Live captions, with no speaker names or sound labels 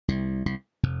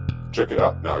Check it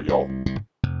out now, y'all.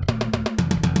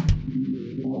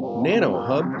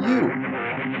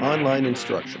 nanoHUB-U, online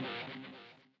instruction.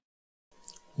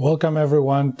 Welcome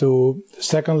everyone to the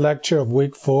second lecture of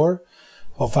week 4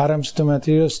 of Atoms to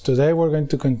Materials. Today we're going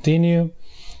to continue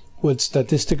with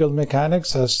statistical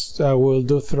mechanics, as we'll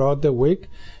do throughout the week.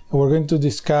 We're going to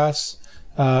discuss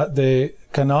the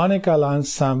canonical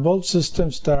ensemble,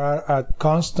 systems that are at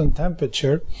constant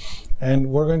temperature,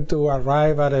 and we're going to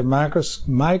arrive at a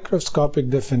microscopic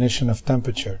definition of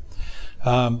temperature.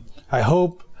 I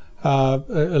hope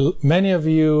many of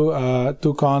you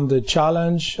took on the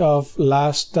challenge of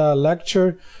last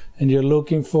lecture, and you're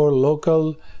looking for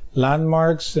local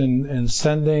landmarks and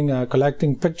sending,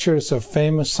 collecting pictures of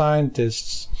famous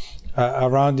scientists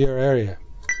around your area.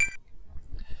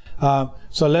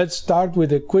 So let's start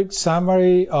with a quick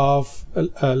summary of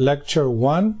lecture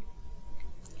 1.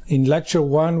 In lecture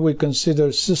 1, we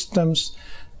consider systems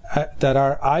that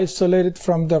are isolated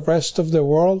from the rest of the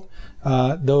world.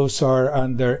 Those are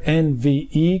under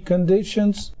NVE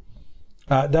conditions.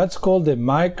 That's called the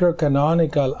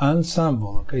microcanonical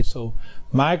ensemble. Okay, so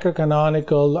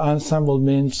microcanonical ensemble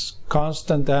means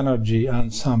constant energy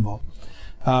ensemble.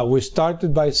 We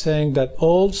started by saying that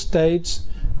all states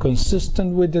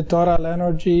consistent with the total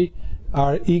energy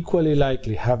are equally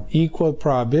likely, have equal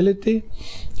probability,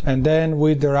 and then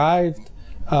we derived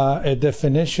a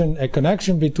definition, a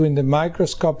connection between the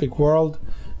microscopic world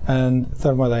and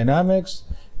thermodynamics.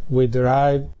 We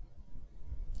arrived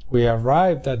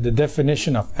at the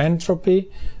definition of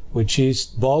entropy, which is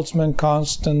Boltzmann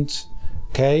constant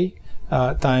K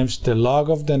times the log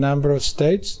of the number of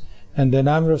states, and the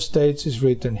number of states is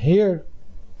written here.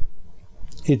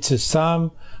 It's a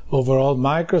sum over all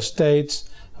microstates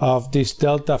of this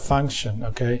delta function,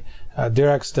 okay?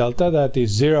 Dirac's delta, that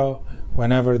is 0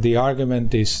 whenever the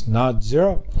argument is not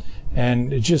 0,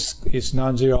 and it just is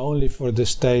non-zero only for the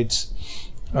states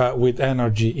with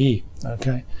energy E,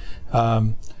 okay?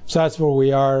 So that's where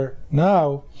we are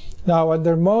now. Now,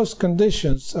 under most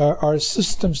conditions, our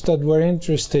systems that we're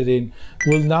interested in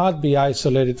will not be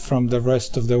isolated from the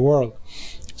rest of the world.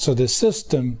 So the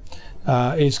system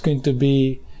is going to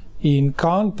be in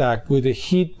contact with a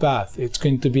heat bath. It's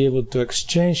going to be able to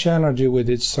exchange energy with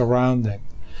its surrounding.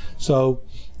 So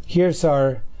here's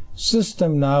our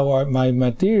system now. My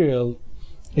material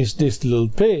is this little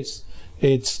piece.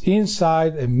 It's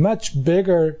inside a much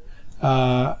bigger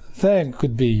thing.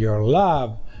 Could be your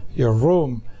lab, your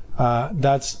room.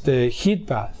 That's the heat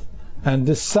bath. And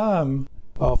the sum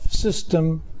of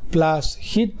system plus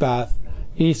heat bath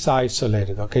is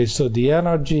isolated. Okay, so the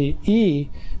energy E,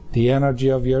 the energy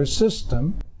of your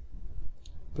system,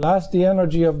 plus the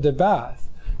energy of the bath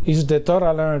is the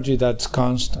total energy that's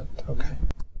constant. Okay.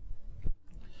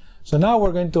 So now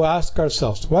we're going to ask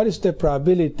ourselves, what is the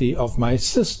probability of my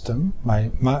system,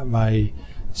 my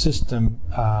system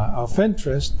of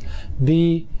interest,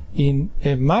 be in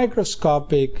a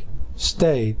microscopic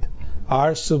state,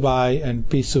 R sub I and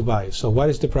P sub I? So what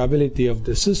is the probability of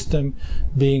the system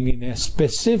being in a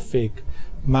specific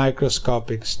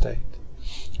microscopic state?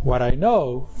 What I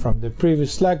know from the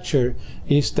previous lecture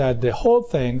is that the whole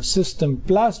thing, system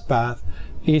plus bath,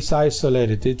 is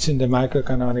isolated. It's in the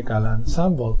microcanonical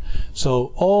ensemble.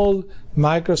 So all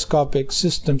microscopic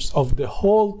systems of the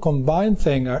whole combined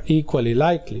thing are equally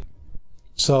likely.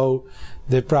 So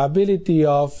the probability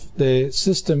of the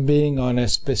system being on a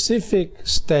specific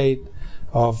state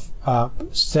of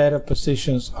set of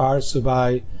positions R sub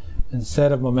I and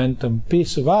set of momentum P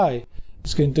sub I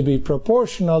is going to be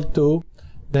proportional to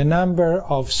the number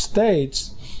of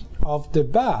states of the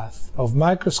bath, of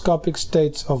microscopic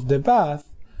states of the bath,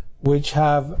 which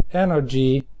have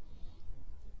energy,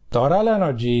 total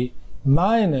energy,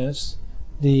 minus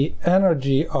the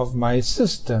energy of my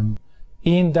system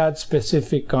in that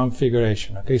specific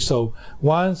configuration. Okay, so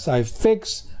once I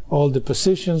fix all the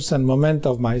positions and momenta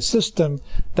of my system,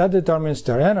 that determines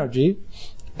their energy.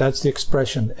 That's the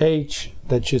expression H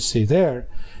that you see there.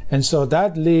 And so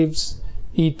that leaves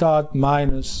E dot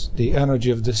minus the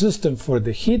energy of the system for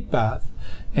the heat bath,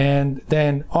 and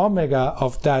then omega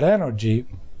of that energy,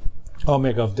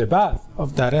 omega of the bath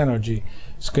of that energy,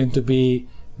 is going to be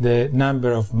the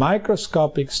number of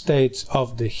microscopic states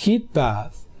of the heat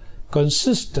bath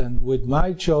consistent with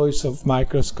my choice of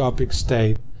microscopic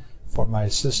state for my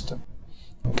system.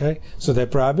 Okay, so the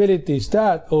probability is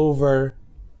that over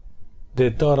the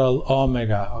total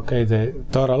omega. Okay, the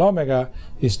total omega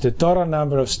is the total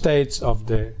number of states of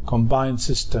the combined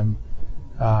system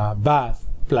bath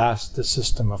plus the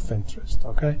system of interest.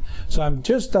 Okay, so I'm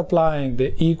just applying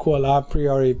the equal a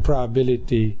priori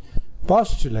probability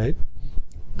postulate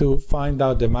to find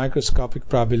out the microscopic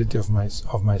probability of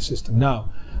my system.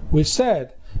 Now, we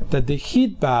said that the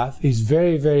heat bath is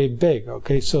very, very big,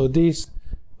 okay? So this,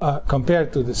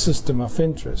 compared to the system of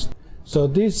interest. So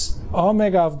this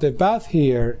omega of the bath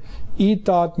here, E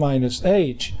thought minus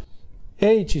H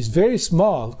is very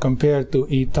small compared to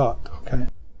E thought, okay?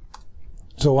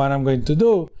 So what I'm going to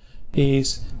do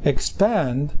is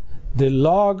expand the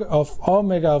log of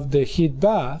omega of the heat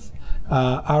bath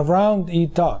around E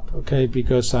thought, okay,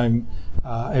 because I'm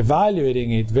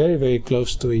evaluating it very, very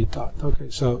close to E thought. Okay,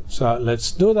 so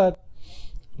let's do that.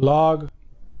 Log of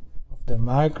the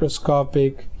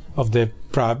microscopic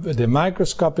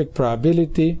microscopic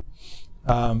probability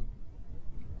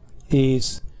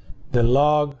is the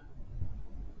log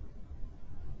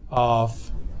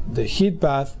of the heat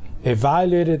bath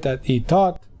evaluated at E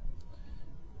thought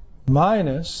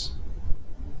minus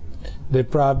the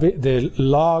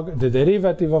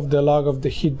derivative of the log of the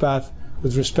heat bath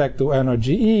with respect to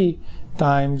energy E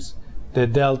times the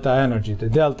delta energy. The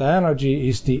delta energy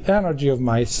is the energy of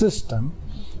my system,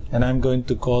 and I'm going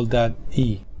to call that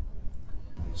E.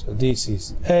 So this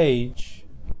is H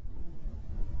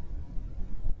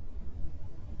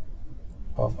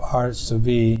of R sub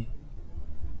B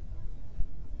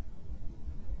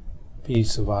P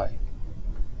sub I.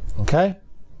 Okay?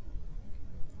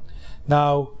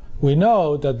 Now, we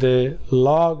know that the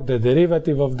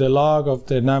derivative of the log of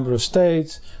the number of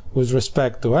states with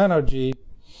respect to energy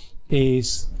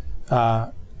is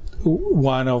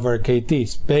 1 over kT.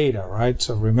 It's beta, right?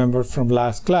 So remember from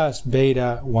last class,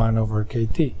 beta 1 over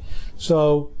kT.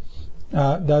 So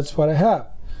that's what I have.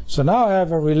 So now I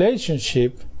have a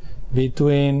relationship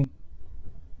between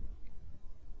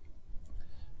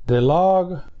the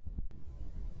log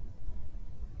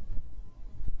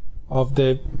of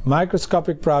the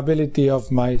microscopic probability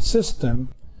of my system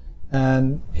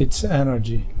and its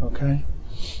energy, okay?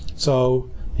 So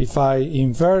if I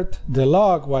invert the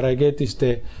log, what I get is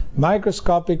the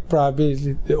microscopic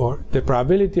probability, or the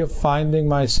probability of finding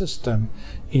my system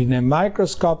in a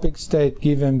microscopic state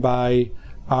given by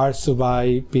R sub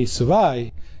I, P sub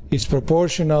I, is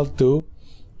proportional to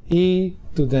E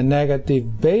to the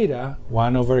negative beta,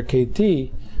 1 over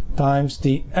kT, times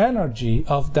the energy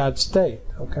of that state,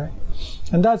 okay?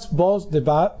 And that's both the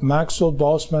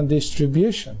Maxwell-Boltzmann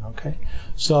distribution, okay?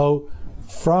 So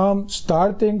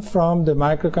starting from the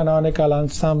microcanonical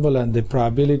ensemble and the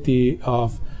probability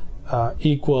of the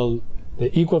equal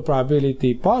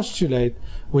probability postulate,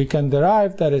 we can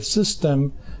derive that a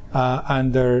system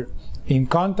in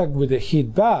contact with a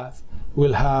heat bath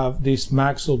will have this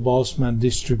Maxwell-Boltzmann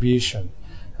distribution,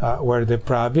 where the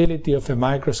probability of a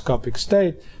microscopic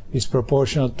state is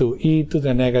proportional to E to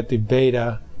the negative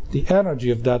beta, the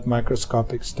energy of that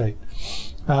microscopic state.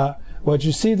 What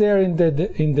you see there in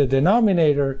the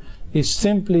denominator is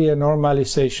simply a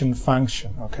normalization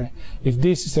function, okay? If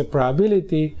this is a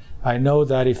probability, I know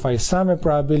that if I sum a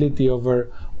probability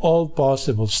over all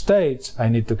possible states, I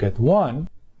need to get 1.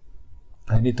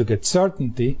 I need to get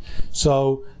certainty.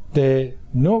 So the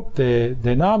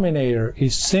denominator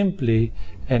is simply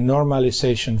a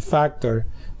normalization factor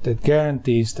that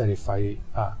guarantees that if I,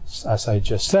 as I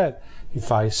just said,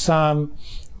 if I sum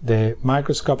the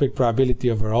microscopic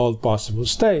probability over all possible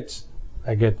states,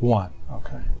 I get 1.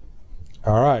 Okay.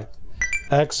 All right.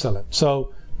 Excellent.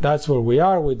 So that's where we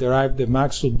are. We derived the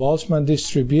Maxwell-Boltzmann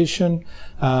distribution.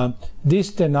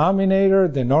 This denominator,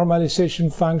 the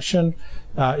normalization function,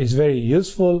 is very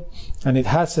useful, and it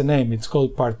has a name. It's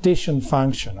called partition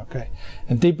function. Okay.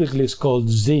 And typically it's called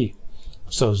Z.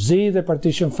 So Z, the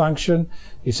partition function,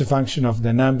 is a function of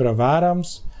the number of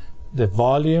atoms, the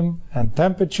volume, and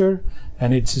temperature,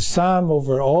 and it's a sum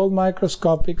over all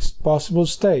microscopic possible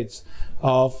states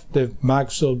of the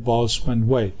Maxwell-Boltzmann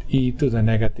weight, E to the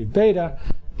negative beta,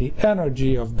 the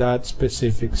energy of that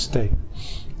specific state.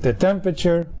 The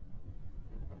temperature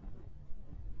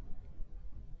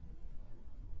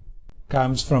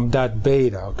comes from that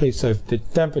beta. Okay, so if the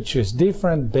temperature is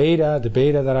different, the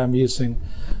beta that I'm using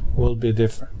will be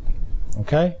different.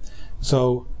 Okay,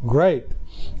 so great.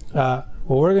 What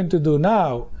we're going to do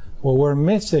now, what we're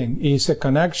missing is a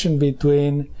connection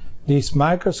between these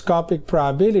microscopic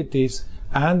probabilities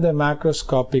and the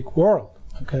macroscopic world.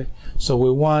 Okay, so we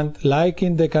want, like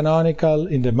in the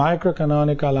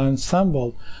microcanonical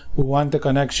ensemble, we want the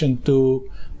connection to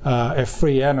a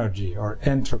free energy or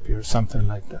entropy or something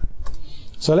like that.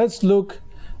 So let's look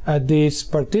at this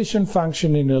partition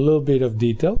function in a little bit of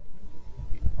detail.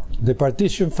 The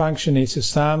partition function is a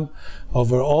sum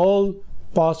over all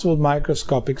possible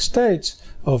microscopic states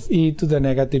of E to the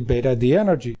negative beta, the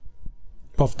energy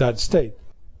of that state.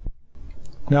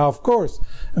 Now, of course,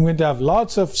 I'm going to have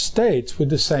lots of states with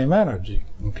the same energy,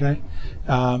 okay?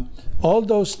 All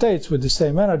those states with the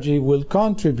same energy will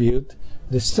contribute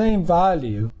the same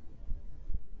value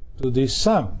to this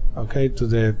sum, okay, to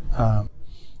the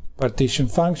partition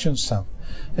function sum.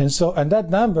 And that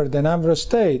number, the number of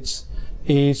states,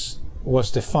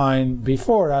 was defined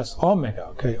before as omega,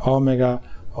 okay, omega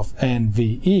of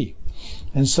NVE.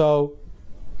 And so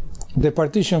the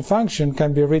partition function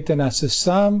can be written as a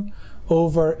sum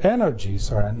over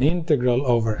energies, or an integral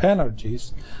over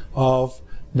energies, of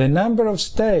the number of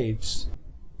states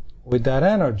with that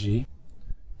energy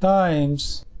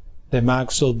times the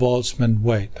Maxwell-Boltzmann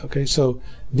weight. Okay, so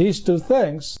these two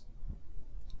things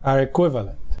are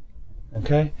equivalent.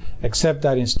 Okay, except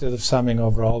that instead of summing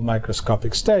over all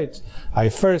microscopic states, I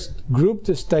first group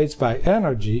the states by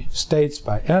energy,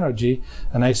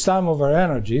 and I sum over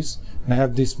energies, and I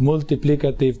have this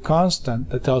multiplicative constant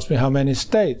that tells me how many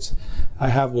states I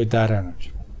have with that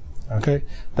energy. Okay,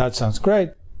 that sounds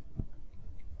great.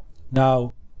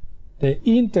 Now, the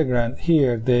integrand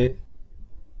here,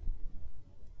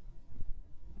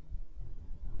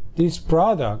 this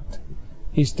product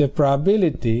is the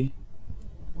probability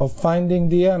of finding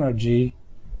the energy,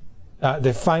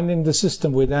 finding the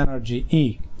system with energy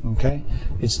E. Okay,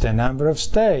 it's the number of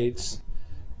states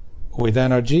with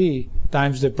energy E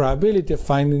times the probability of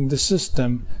finding the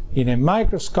system in a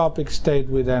microscopic state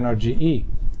with energy E.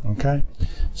 Okay,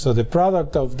 so the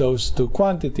product of those two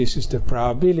quantities is the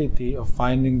probability of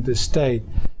finding the state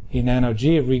in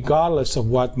energy E, regardless of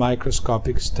what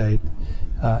microscopic state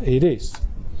it is.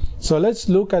 So let's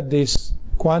look at this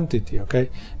quantity, okay,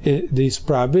 this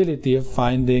probability of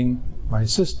finding my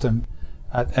system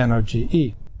at energy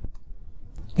E.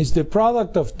 It's the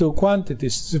product of two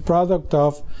quantities. It's the product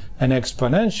of an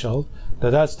exponential,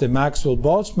 that's the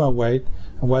Maxwell-Boltzmann weight,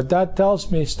 and what that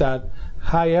tells me is that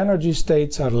high energy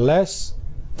states are less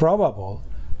probable.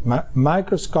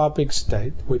 Microscopic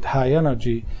state with high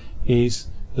energy is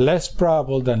less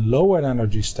probable than lower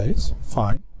energy states,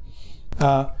 fine,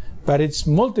 but it's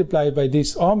multiplied by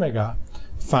this omega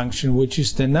function, which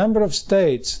is the number of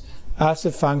states as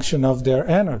a function of their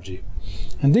energy.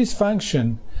 And this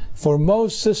function, for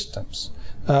most systems,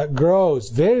 grows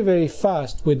very, very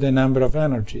fast with the number of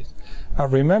energies.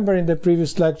 Remember in the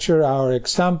previous lecture our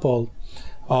example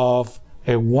of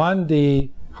a 1D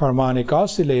harmonic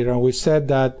oscillator, and we said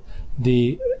that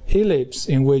the ellipse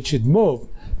in which it moved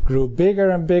grew bigger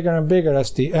and bigger and bigger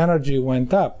as the energy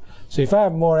went up. So if I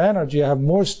have more energy, I have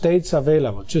more states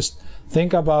available. Just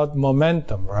think about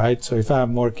momentum, right? So if I have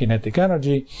more kinetic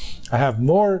energy, I have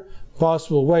more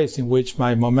possible ways in which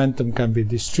my momentum can be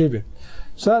distributed.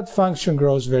 So that function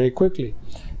grows very quickly.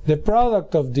 The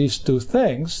product of these two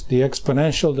things, the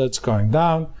exponential that's going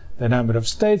down, the number of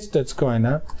states that's going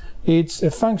up, it's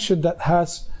a function that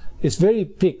is very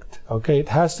peaked, okay? It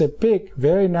has a peak,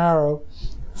 very narrow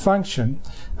function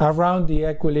around the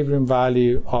equilibrium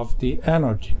value of the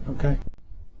energy, okay?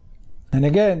 And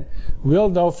again, we all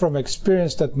know from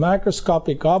experience that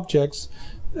microscopic objects,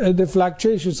 the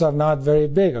fluctuations are not very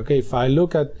big, okay? If I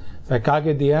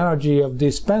calculate the energy of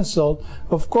this pencil,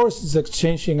 of course it's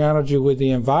exchanging energy with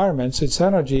the environment, so its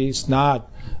energy is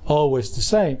not always the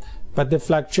same, but the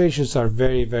fluctuations are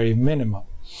very, very minimal.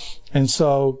 And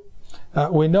so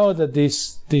we know that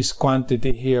this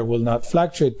quantity here will not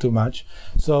fluctuate too much.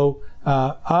 So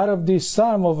out of this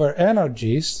sum over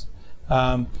energies,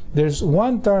 there's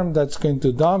one term that's going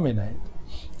to dominate,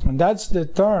 and that's the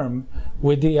term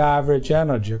with the average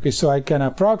energy. Okay, so I can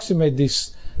approximate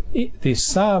this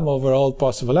sum over all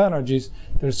possible energies.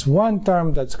 There's one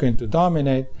term that's going to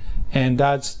dominate, and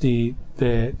that's the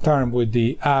term with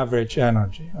the average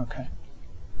energy. Okay,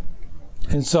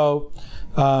 and so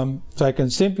I can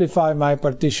simplify my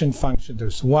partition function.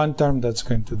 There's one term that's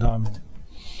going to dominate.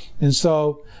 And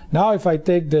so now if I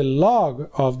take the log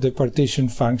of the partition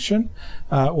function,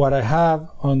 what I have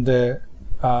on the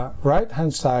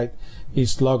right-hand side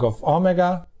is log of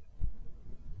omega.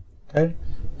 Okay,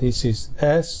 this is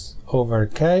S over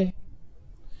K,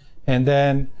 and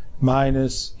then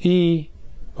minus E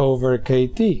over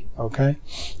KT. Okay,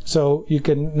 so you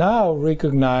can now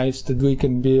recognize that we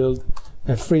can build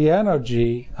a free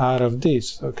energy out of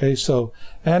this. Okay, so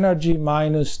energy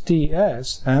minus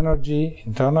TS, energy,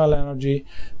 internal energy,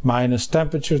 minus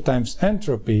temperature times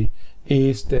entropy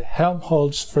is the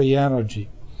Helmholtz free energy.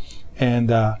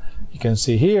 And you can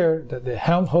see here that the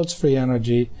Helmholtz free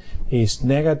energy is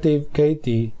negative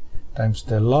KT times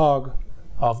the log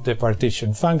of the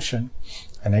partition function.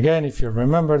 And again, if you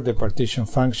remember, the partition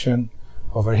function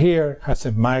over here has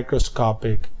a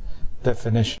microscopic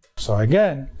definition. So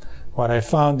again, what I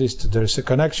found is that there's a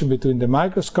connection between the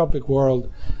microscopic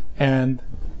world and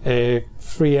a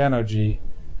free energy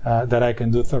that I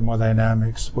can do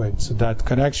thermodynamics with. So that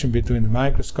connection between the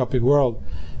microscopic world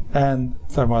and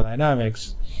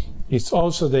thermodynamics is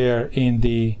also there in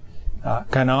the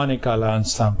canonical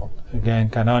ensemble. Again,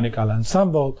 canonical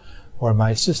ensemble, where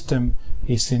my system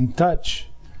is in touch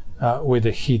with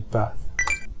the heat bath.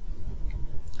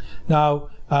 Now,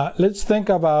 let's think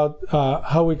about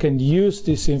how we can use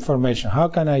this information. How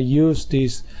can I use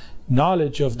this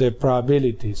knowledge of the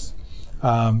probabilities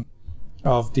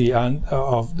of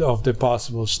the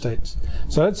possible states?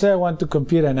 So let's say I want to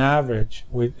compute an average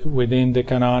within the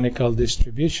canonical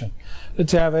distribution.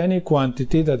 Let's say I have any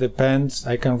quantity that depends.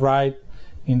 I can write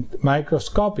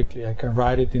microscopically. I can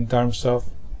write it in terms of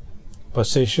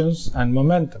positions and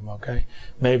momentum. Okay,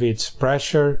 maybe it's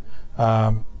pressure.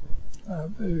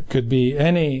 It could be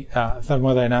any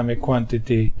thermodynamic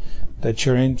quantity that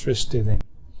you're interested in.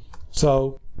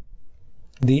 So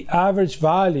the average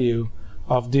value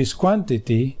of this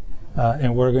quantity,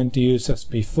 and we're going to use as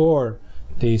before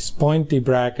these pointy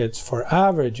brackets for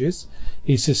averages,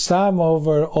 is a sum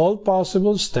over all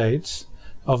possible states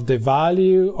of the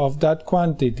value of that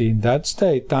quantity in that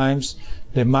state times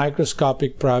the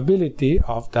microscopic probability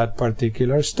of that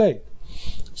particular state.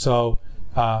 So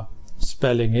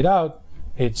spelling it out,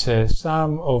 it's a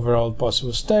sum over all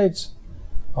possible states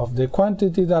of the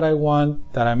quantity that I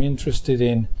want, that I'm interested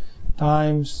in,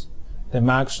 times the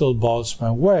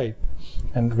Maxwell-Boltzmann weight.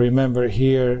 And remember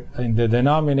here in the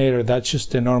denominator, that's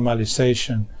just the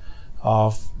normalization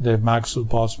of the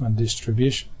Maxwell-Boltzmann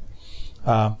distribution.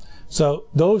 So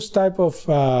those type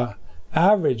of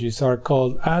averages are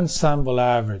called ensemble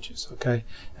averages. Okay,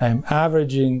 I'm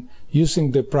averaging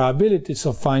using the probabilities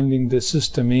of finding the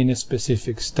system in a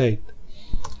specific state.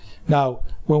 Now,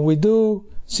 when we do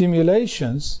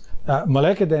simulations,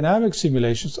 molecular dynamic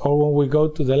simulations, or when we go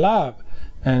to the lab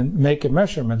and make a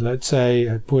measurement, let's say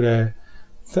I put a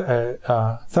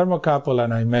thermocouple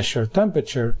and I measure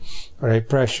temperature, or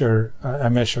I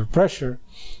measure pressure,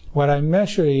 what I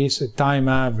measure is a time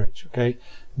average. Okay,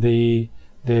 the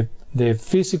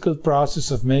physical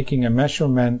process of making a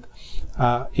measurement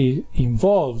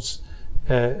involves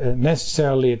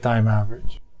necessarily a time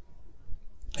average.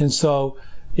 And so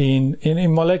in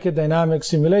molecular dynamic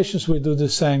simulations, we do the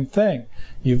same thing.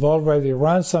 You've already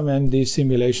run some MD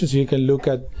simulations. You can look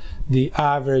at the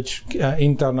average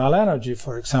internal energy,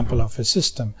 for example, of a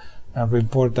system and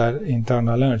report that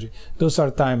internal energy. Those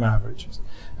are time averages.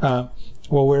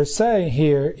 What we're saying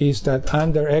here is that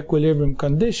under equilibrium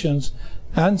conditions,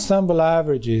 ensemble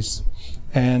averages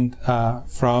and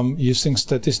from using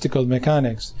statistical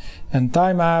mechanics and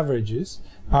time averages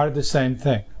are the same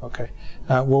thing. Okay,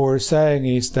 what we're saying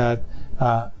is that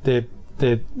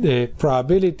the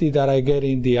probability that I get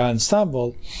in the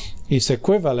ensemble is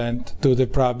equivalent to the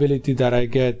probability that I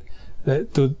get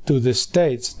to the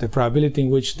states, the probability in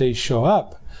which they show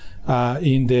up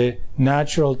in the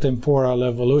natural temporal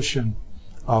evolution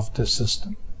of the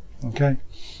system. Okay,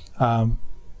 and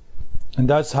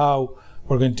that's how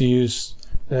we're going to use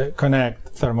connect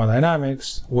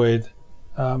thermodynamics with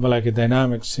molecular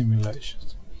dynamics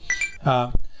simulations.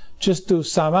 Just to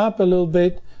sum up a little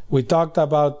bit, we talked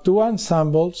about two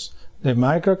ensembles, the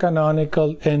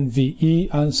microcanonical NVE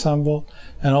ensemble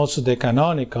and also the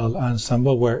canonical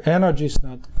ensemble, where energy is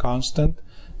not constant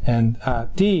and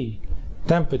T,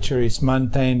 temperature, is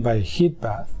maintained by heat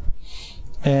bath.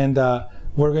 And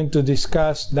we're going to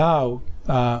discuss now,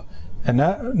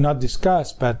 not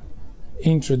discuss, but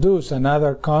introduce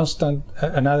another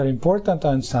important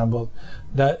ensemble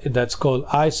that's called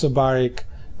isobaric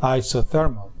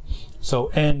isothermal.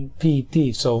 So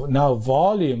NPT. So now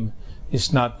volume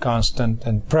is not constant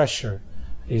and pressure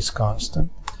is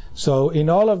constant. So in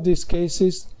all of these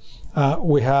cases,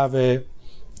 we have a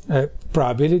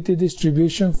probability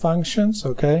distribution functions.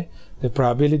 Okay, the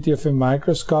probability of a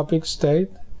microscopic state,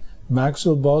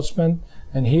 Maxwell-Boltzmann,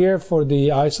 and here for the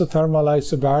isothermal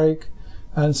isobaric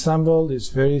ensemble is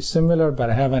very similar, but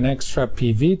I have an extra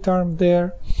PV term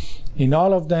there. In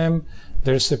all of them,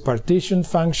 there's a partition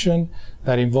function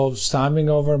that involves summing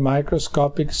over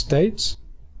microscopic states.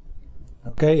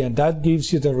 Okay, and that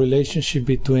gives you the relationship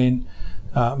between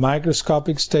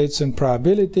microscopic states and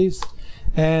probabilities.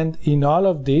 And in all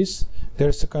of these,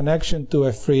 there's a connection to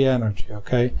a free energy.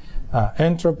 Okay,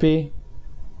 entropy,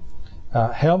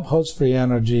 Helmholtz free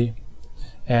energy,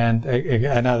 and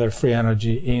another free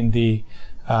energy in the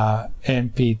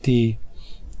NPT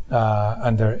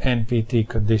under NPT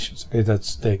conditions. Okay,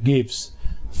 that's the Gibbs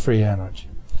free energy.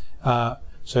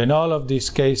 So in all of these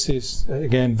cases,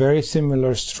 again, very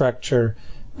similar structure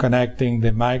connecting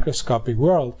the microscopic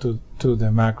world to the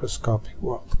macroscopic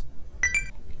world.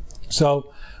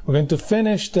 So we're going to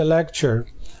finish the lecture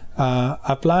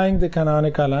applying the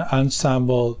canonical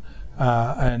ensemble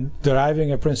and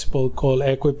deriving a principle called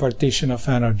equipartition of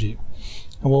energy.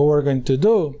 And what we're going to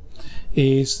do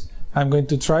is I'm going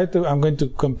to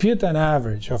compute an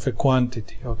average of a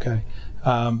quantity, okay?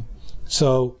 And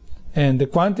the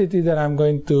quantity that I'm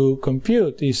going to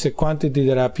compute is a quantity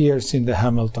that appears in the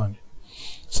Hamiltonian.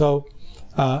 So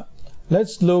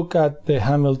let's look at the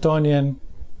Hamiltonian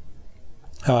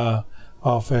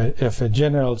of a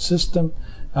general system.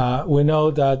 We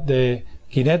know that the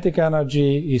kinetic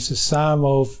energy is a sum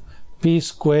of p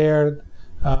squared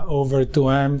over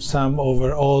 2m, sum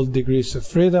over all degrees of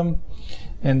freedom.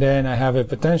 And then I have a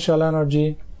potential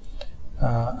energy.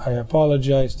 I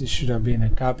apologize, this should have been a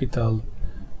capital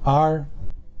R.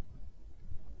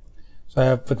 So I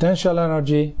have potential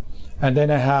energy, and then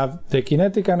I have the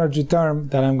kinetic energy term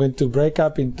that I'm going to break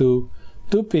up into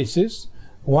two pieces.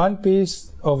 One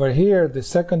piece over here, the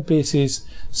second piece is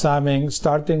summing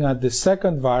starting at the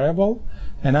second variable,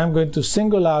 and I'm going to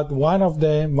single out one of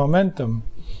the momentum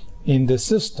in the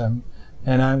system,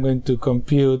 and I'm going to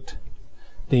compute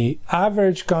the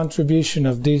average contribution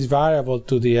of this variable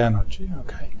to the energy.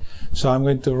 Okay, so I'm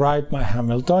going to write my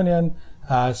Hamiltonian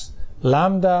as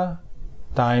lambda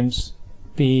times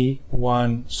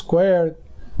p1 squared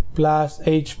plus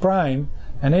h prime,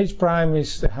 and h prime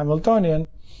is the Hamiltonian,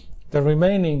 the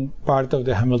remaining part of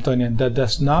the Hamiltonian that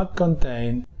does not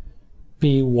contain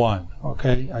p1.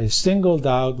 Okay, I singled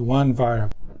out one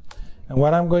variable, and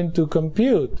what I'm going to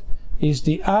compute is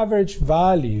the average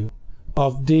value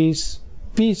of this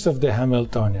piece of the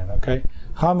Hamiltonian. Okay,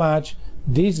 how much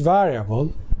this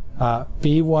variable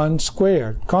p1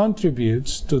 squared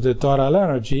contributes to the total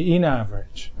energy in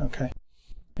average. Okay,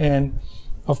 and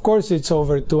of course it's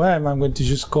over 2m. I'm going to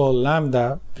just call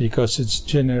lambda because it's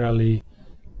generally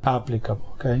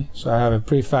applicable. Okay, so I have a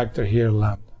prefactor here,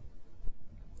 lambda.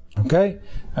 Okay,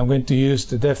 I'm going to use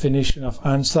the definition of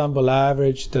ensemble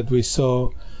average that we saw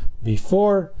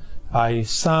before. I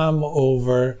sum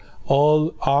over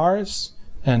all r's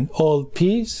and all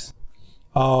p's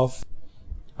of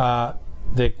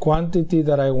the quantity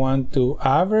that I want to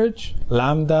average,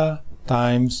 lambda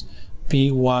times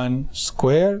p1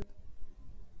 squared,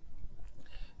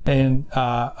 and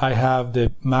I have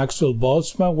the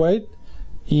Maxwell-Boltzmann weight,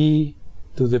 e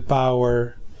to the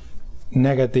power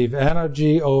negative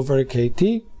energy over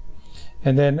kT,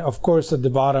 and then of course at the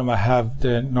bottom I have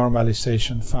the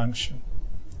normalization function.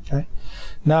 Okay,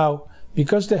 now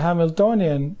because the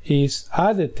Hamiltonian is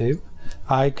additive,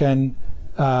 I can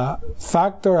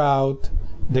factor out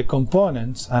the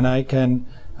components, and I can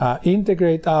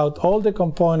integrate out all the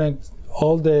components,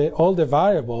 all the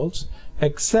variables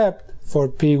except for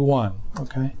p1.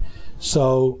 Okay,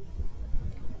 so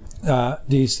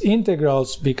these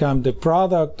integrals become the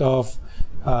product of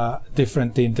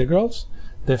different integrals.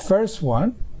 The first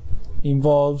one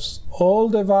involves all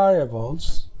the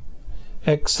variables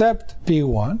except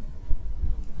p1,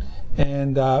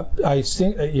 and I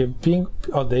think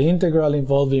the integral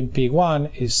involving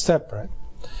p1 is separate.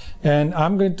 And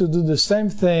I'm going to do the same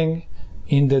thing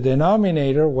in the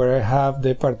denominator where I have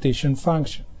the partition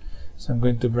function. So I'm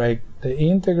going to break the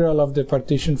integral of the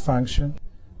partition function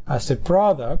as a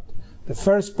product. The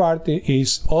first part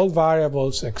is all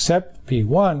variables except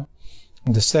p1,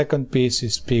 and the second piece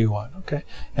is p1. Okay,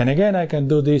 and again I can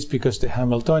do this because the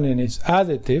Hamiltonian is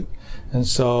additive, and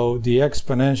so the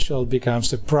exponential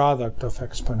becomes a product of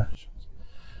exponentials.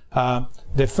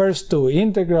 The first two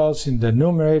integrals in the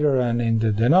numerator and in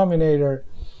the denominator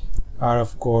are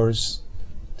of course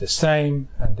the same,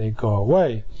 and they go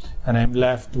away, and I'm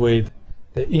left with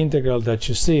the integral that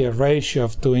you see, a ratio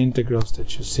of two integrals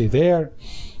that you see there.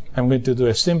 I'm going to do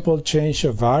a simple change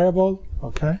of variable,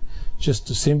 okay, just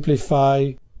to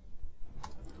simplify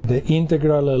the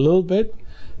integral a little bit,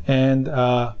 and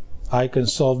I can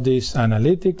solve this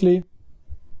analytically.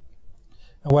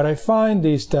 And what I find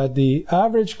is that the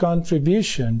average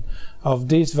contribution of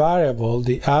this variable,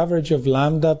 the average of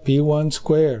lambda p1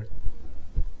 squared,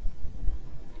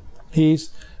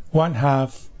 is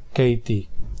 1/2 kT.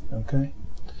 Okay.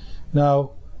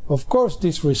 Now, of course,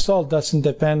 this result doesn't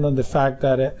depend on the fact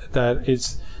that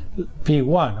it's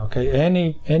p1. Okay.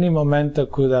 Any momenta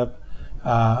could have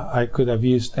I could have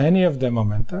used any of the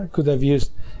momenta. I could have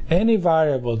used any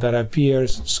variable that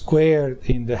appears squared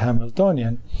in the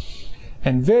Hamiltonian.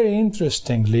 And very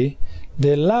interestingly,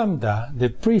 the lambda, the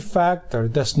prefactor,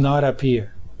 does not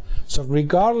appear. So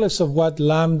regardless of what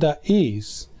lambda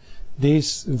is,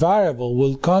 this variable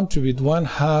will contribute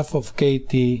 1/2 of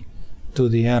kT to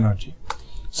the energy.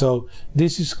 So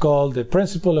this is called the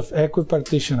principle of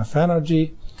equipartition of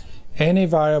energy. Any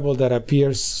variable that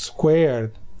appears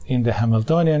squared in the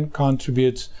Hamiltonian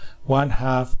contributes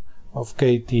 1/2 of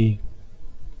kT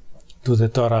to the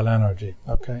total energy.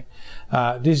 Okay,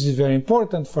 this is very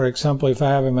important. For example, if I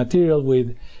have a material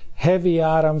with heavy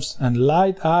atoms and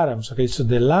light atoms, okay, so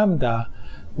the lambda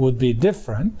would be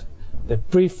different, the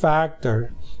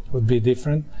prefactor would be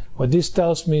different. What this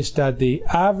tells me is that the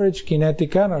average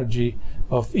kinetic energy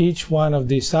of each one of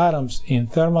these atoms in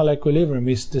thermal equilibrium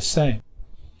is the same.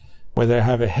 Whether I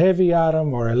have a heavy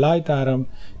atom or a light atom,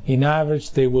 in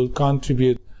average they will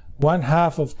contribute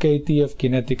 1/2 of kT of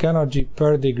kinetic energy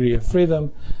per degree of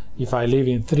freedom. If I live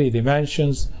in 3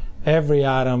 dimensions, every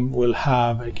atom will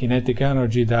have a kinetic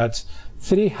energy that's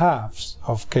 3/2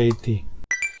 of kT.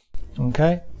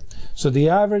 Okay? So the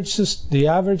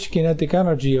average kinetic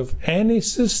energy of any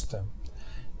system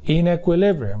in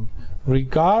equilibrium,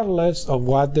 regardless of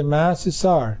what the masses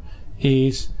are,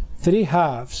 is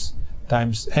 3/2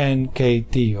 times n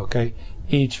kT. Okay?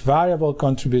 Each variable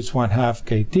contributes 1/2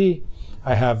 kT.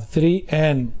 I have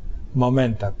 3n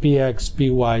momenta, px,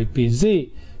 py, pz,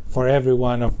 for every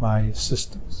one of my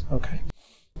systems. Okay.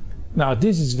 Now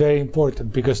this is very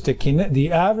important because the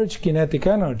average kinetic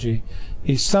energy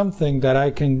is something that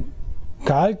I can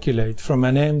calculate from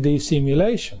an MD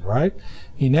simulation, right?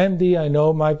 In MD I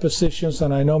know my positions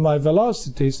and I know my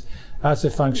velocities as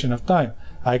a function of time.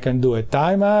 I can do a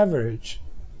time average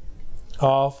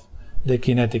of the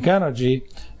kinetic energy,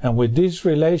 and with this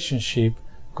relationship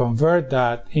convert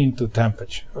that into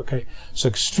temperature. Okay, so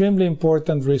extremely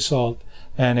important result.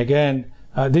 And again,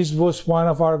 this was one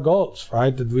of our goals,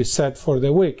 right, that we set for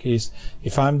the week, is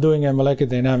if I'm doing a molecular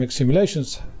dynamics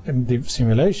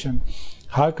simulation,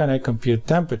 how can I compute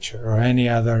temperature or any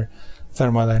other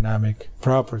thermodynamic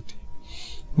property?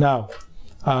 Now,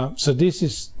 so this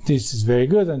is very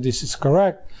good and this is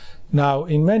correct. Now,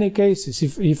 in many cases,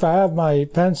 if I have my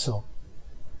pencil,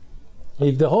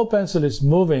 if the whole pencil is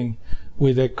moving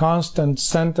with a constant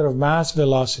center of mass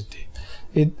velocity,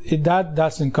 that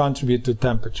doesn't contribute to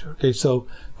temperature. Okay, so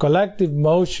collective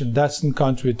motion doesn't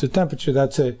contribute to temperature.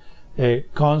 That's a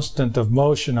constant of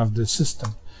motion of the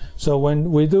system. So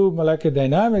when we do molecular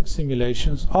dynamics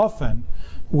simulations, often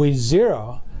we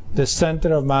zero the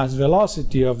center of mass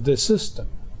velocity of the system.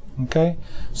 Okay,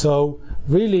 so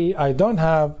really I don't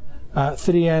have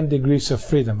 3n degrees of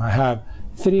freedom. I have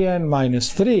 3n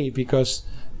minus 3 because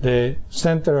the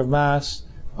center of mass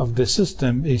of the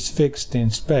system is fixed in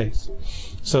space.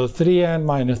 So 3n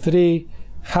minus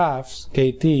 3/2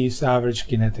 kT is average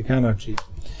kinetic energy.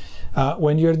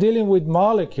 When you're dealing with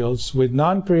molecules, with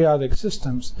non-periodic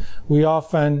systems, we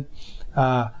often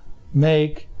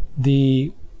make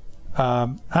the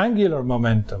angular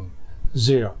momentum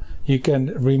 0. You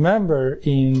can remember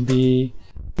in the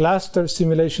cluster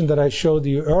simulation that I showed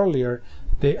you earlier,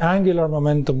 the angular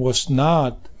momentum was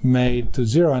not made to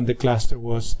 0 and the cluster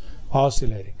was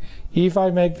oscillating. If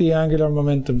I make the angular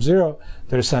momentum 0,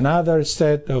 there's another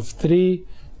set of 3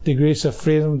 degrees of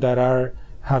freedom that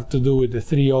have to do with the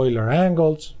 3 Euler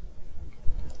angles.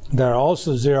 They're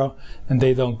also 0 and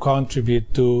they don't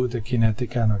contribute to the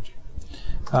kinetic energy.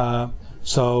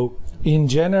 So in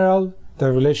general,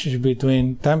 the relationship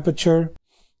between temperature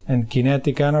and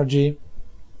kinetic energy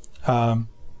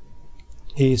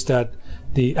is that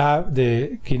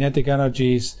the kinetic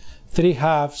energy is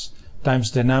 3/2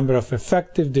 times the number of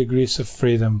effective degrees of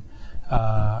freedom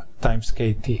times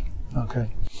kT. Okay,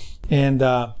 and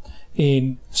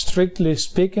in strictly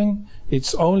speaking,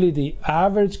 it's only the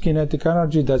average kinetic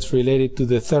energy that's related to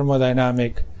the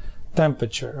thermodynamic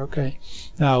temperature. Okay,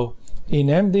 now in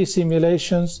MD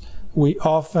simulations, we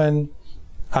often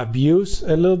abuse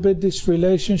a little bit this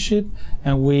relationship,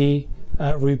 and we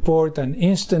report an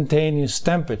instantaneous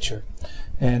temperature.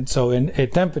 And so a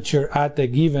temperature at a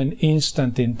given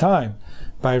instant in time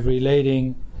by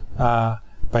relating,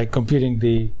 by computing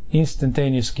the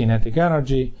instantaneous kinetic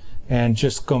energy and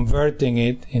just converting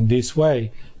it in this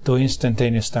way to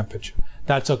instantaneous temperature.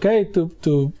 That's okay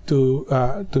to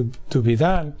be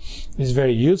done. It's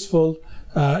very useful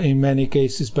in many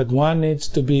cases, but one needs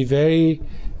to be very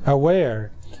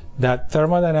aware that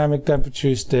thermodynamic temperature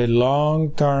is the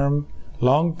long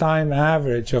time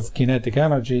average of kinetic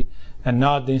energy and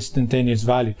not the instantaneous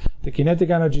value. The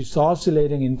kinetic energy is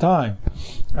oscillating in time.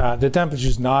 The temperature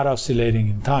is not oscillating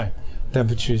in time.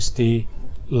 Temperature is the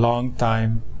long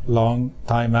time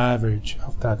average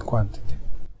of that quantity.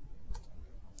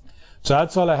 So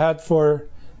that's all I had for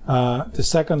the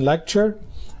second lecture.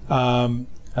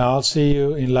 I'll see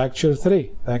you in lecture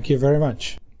 3. Thank you very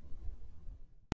much.